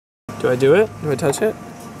Do I do it? Do I touch it?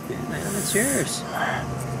 Yeah, man, it's yours.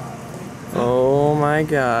 Oh my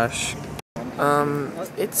gosh.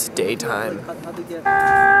 It's daytime.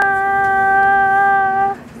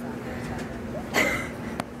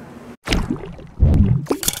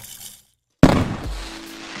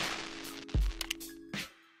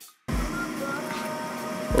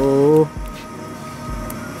 Oh.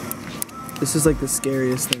 This is like the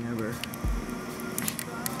scariest thing ever.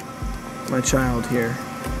 My child here.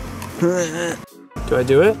 Do I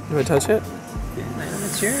do it? Do I touch it? Yeah, man,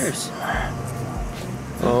 it's yours.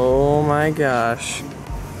 Oh my gosh.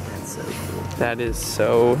 That's so cool. That is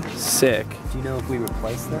so sick. Do you know if we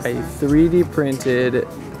replace this? A 3D printed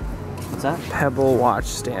What's that? Pebble watch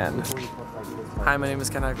stand. Hi, my name is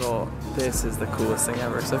Heckel. This is the coolest thing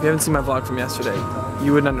ever. So if you haven't seen my vlog from yesterday,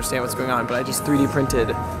 you wouldn't understand what's going on, but I just 3D printed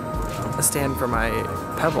a stand for my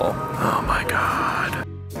Pebble. Oh my god.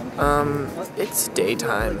 It's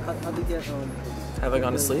daytime. Have I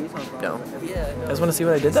gone to sleep? No. You guys want to see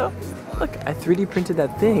what I did though? Look, I 3D printed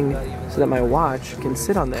that thing so that my watch can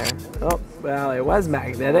sit on there. Oh, well, it was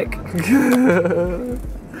magnetic.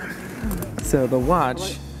 So the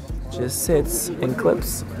watch just sits and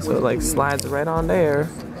clips. So it like slides right on there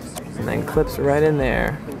and then clips right in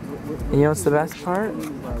there. And you know what's the best part?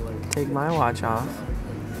 Take my watch off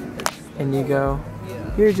and you go,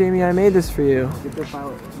 here Jamie, I made this for you.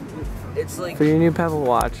 It's like For your new Pebble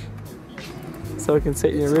watch. So it can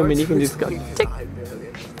sit in your room and you can just go tick.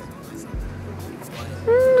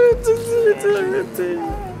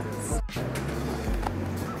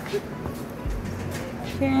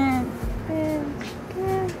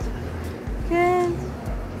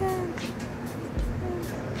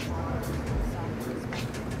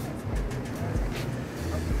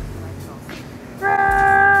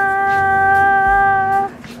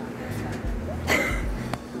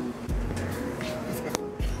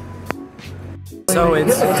 So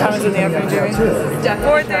it's What time is it in the afternoon, Jami?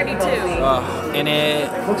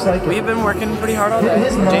 4:32. we've been working pretty hard all day.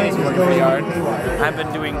 Jamie's been working pretty hard. I've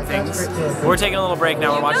been doing things. We're taking a little break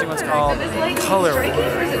now. We're watching what's called Color Week,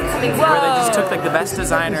 where they just took like the best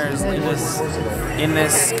designers in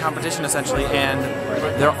this competition essentially, and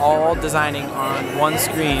they're all designing on one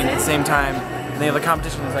screen at the same time. And the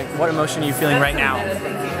competition is like, what emotion are you feeling right now?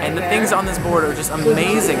 And the things on this board are just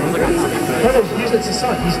amazing. Look at this. It's his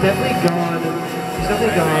son. He's definitely gone. He's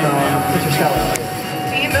definitely gone. Mr. Scott.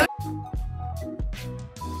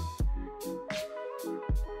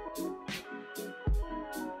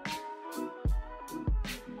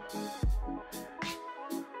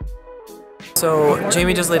 So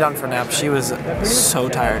Jamie just lay down for a nap. She was so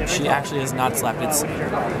tired. She actually has not slept. It's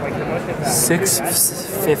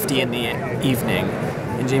 6:50 in the evening,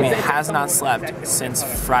 and Jamie has not slept since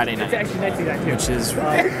Friday night, which is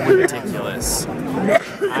ridiculous.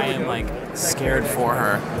 I am like scared for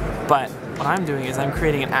her, but what I'm doing is I'm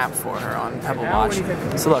creating an app for her on Pebble Watch.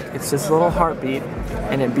 So look, it's this little heartbeat,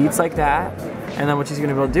 and it beats like that. And then what she's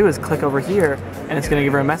gonna be able to do is click over here, and it's gonna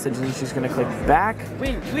give her a message, and she's gonna click back,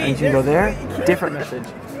 and she can go there, different message.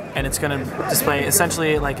 And it's gonna display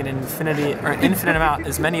essentially like an infinite amount,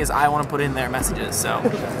 as many as I wanna put in their messages, so.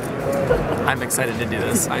 I'm excited to do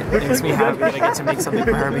this. It makes me happy that I get to make something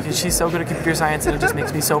for her because she's so good at computer science, and it just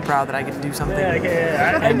makes me so proud that I get to do something.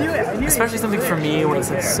 And especially something for me where it's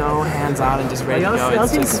like so hands-on and just ready to go.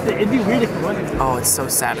 It's just, oh, it's so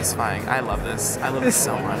satisfying. I love this. I love this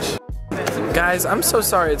so much. Guys, I'm so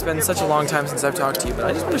sorry it's been such a long time since I've talked to you, but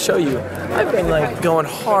I just want to show you. I've been like going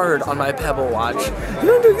hard on my Pebble watch.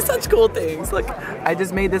 I'm doing such cool things. Look, I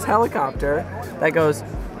just made this helicopter that goes.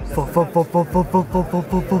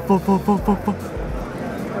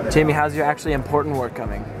 Jamie, how's your actually important work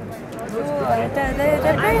coming?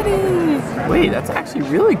 Wait, that's actually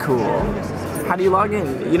really cool. How do you log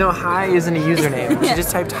in? You know, hi isn't a username. She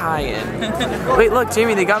just typed hi in. Wait, look,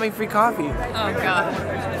 Jamie, they got me free coffee. Oh god.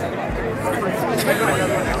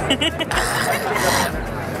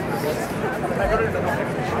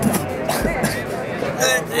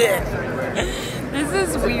 This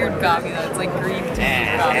is weird coffee though. It's like green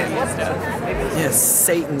tea coffee and stuff. Yes,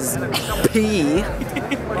 Satan's pee.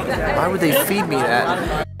 Why would they feed me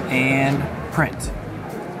that? And print.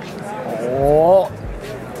 Oh.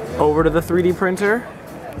 Over to the 3D printer.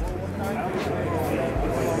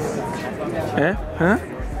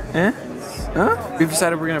 We've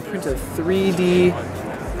decided we're gonna print a 3D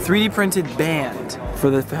printed band for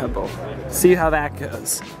the Pebble. See how that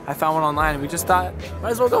goes. I found one online and we just thought,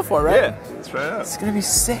 might as well go for it, right? Yeah, let's try it out. It's gonna be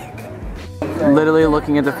sick. Literally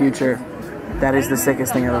looking at the future, that is the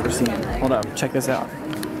sickest thing I've ever seen. Hold up, check this out.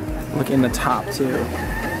 Look in the top too.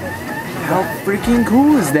 How freaking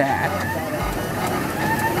cool is that?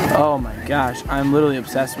 Oh my gosh, I'm literally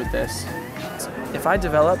obsessed with this. If I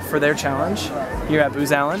develop for their challenge here at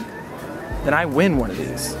Hoodie Allen, then I win one of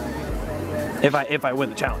these. If I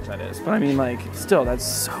win the challenge, that is. But I mean, like, still, that's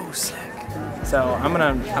so sick. So I'm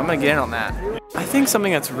gonna get in on that. I think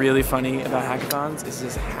something that's really funny about hackathons is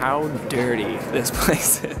just how dirty this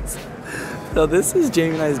place is. So this is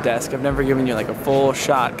Jamie and I's desk. I've never given you like a full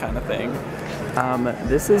shot kind of thing.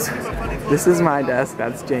 This is my desk.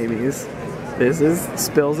 That's Jamie's. This is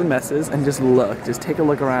spills and messes. And just take a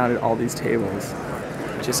look around at all these tables,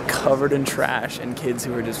 just covered in trash and kids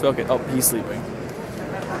who are just focused. Oh, he's sleeping.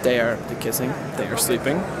 They're kissing. They are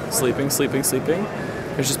sleeping.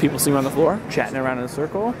 There's just people sleeping on the floor, chatting around in a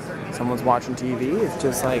circle. Someone's watching TV. It's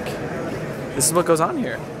just like, this is what goes on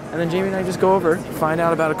here. And then Jamie and I just go over, find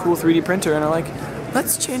out about a cool 3D printer, and are like,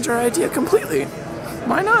 let's change our idea completely.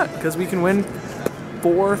 Why not? Because we can win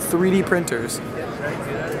 4 3D printers.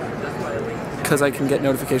 Because I can get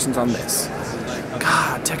notifications on this.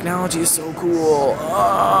 God, technology is so cool.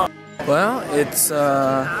 Oh. Well, it's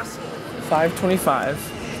 5:25.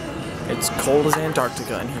 It's cold as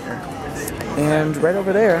Antarctica in here. And right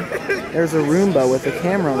over there, there's a Roomba with a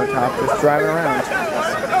camera on the top just driving around.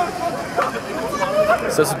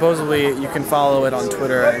 So supposedly you can follow it on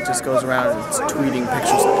Twitter and it just goes around and it's tweeting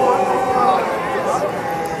pictures of it.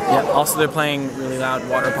 Yeah, also they're playing really loud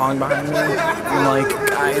water pong behind me. I'm like,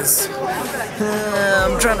 guys,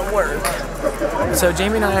 I'm trying to work. So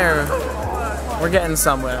Jamie and I we're getting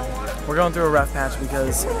somewhere. We're going through a rough patch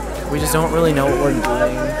because we just don't really know what we're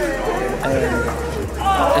doing. And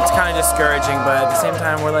it's kind of discouraging, but at the same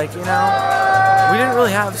time, we're like, you know, we didn't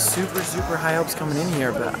really have super high hopes coming in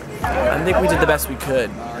here, but I think we did the best we could.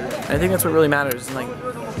 And I think that's what really matters. And like,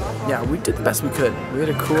 yeah, we did the best we could. We had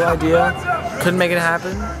a cool idea, couldn't make it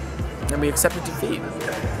happen, and we accepted defeat.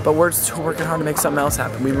 But we're still working hard to make something else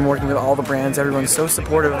happen. We've been working with all the brands. Everyone's so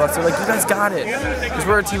supportive of us. They're like, you guys got it. Because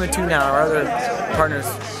we're a team of 2 now. Our other partners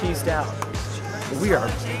pieced out. But we're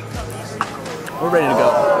ready to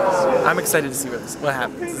go. I'm excited to see what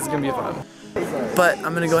happens. This is going to be fun. But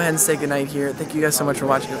I'm going to go ahead and say goodnight here. Thank you guys so much for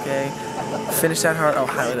watching, okay? Finish that hard. Oh,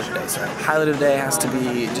 highlight of the day, sorry. Highlight of the day has to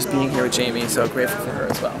be just being here with Jamie, so grateful for her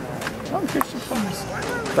as well.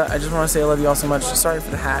 But I just want to say I love you all so much. Sorry for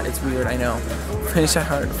the hat. It's weird, I know. Finish that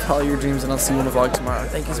hard. Follow your dreams, and I'll see you in the vlog tomorrow.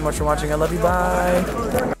 Thank you so much for watching. I love you. Bye.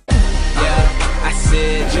 Yeah, I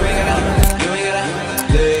said you ain't gotta look.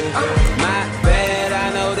 My bad, I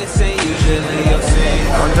know this ain't usually your sin.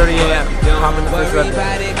 1:30 a.m. Hop in the first red.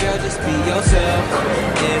 Girl, just be yourself.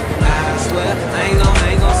 And I swear, I ain't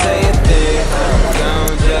gon' say a thing.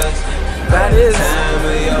 Don't just that is time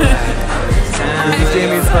of your life.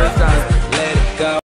 Jamie's first time.